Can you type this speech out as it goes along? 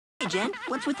Jen?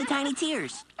 What's with the tiny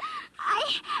tears?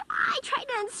 I tried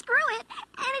to unscrew it,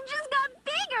 and it just got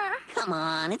bigger. Come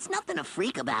on, it's nothing to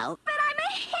freak about. But I'm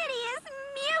a hideous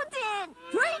mutant.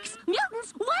 Freaks?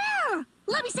 Mutants? Where?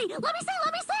 Let me see.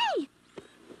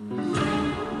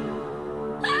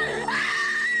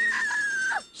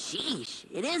 Sheesh,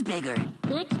 it is bigger.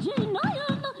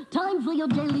 XG9, time for your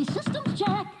daily systems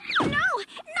check. No,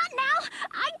 not now.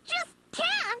 I just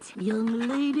can't. Young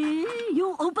lady,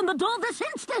 you open the door this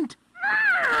instant.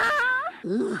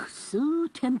 Ugh, so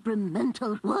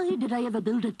temperamental. Why did I ever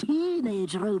build a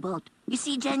teenage robot? You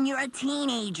see, Jen, you're a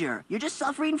teenager. You're just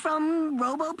suffering from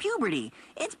robo-puberty.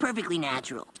 It's perfectly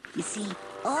natural. You see,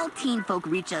 all teen folk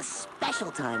reach a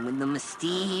special time when the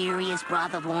mysterious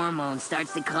broth of hormones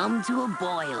starts to come to a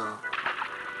boil.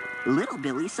 Little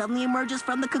Billy suddenly emerges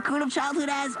from the cocoon of childhood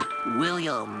as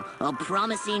William, a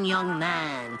promising young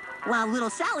man, while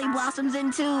little Sally blossoms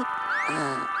into,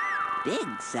 Big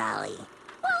Sally.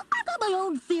 Well, I've got my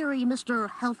own theory, Mr.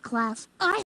 Health Class. I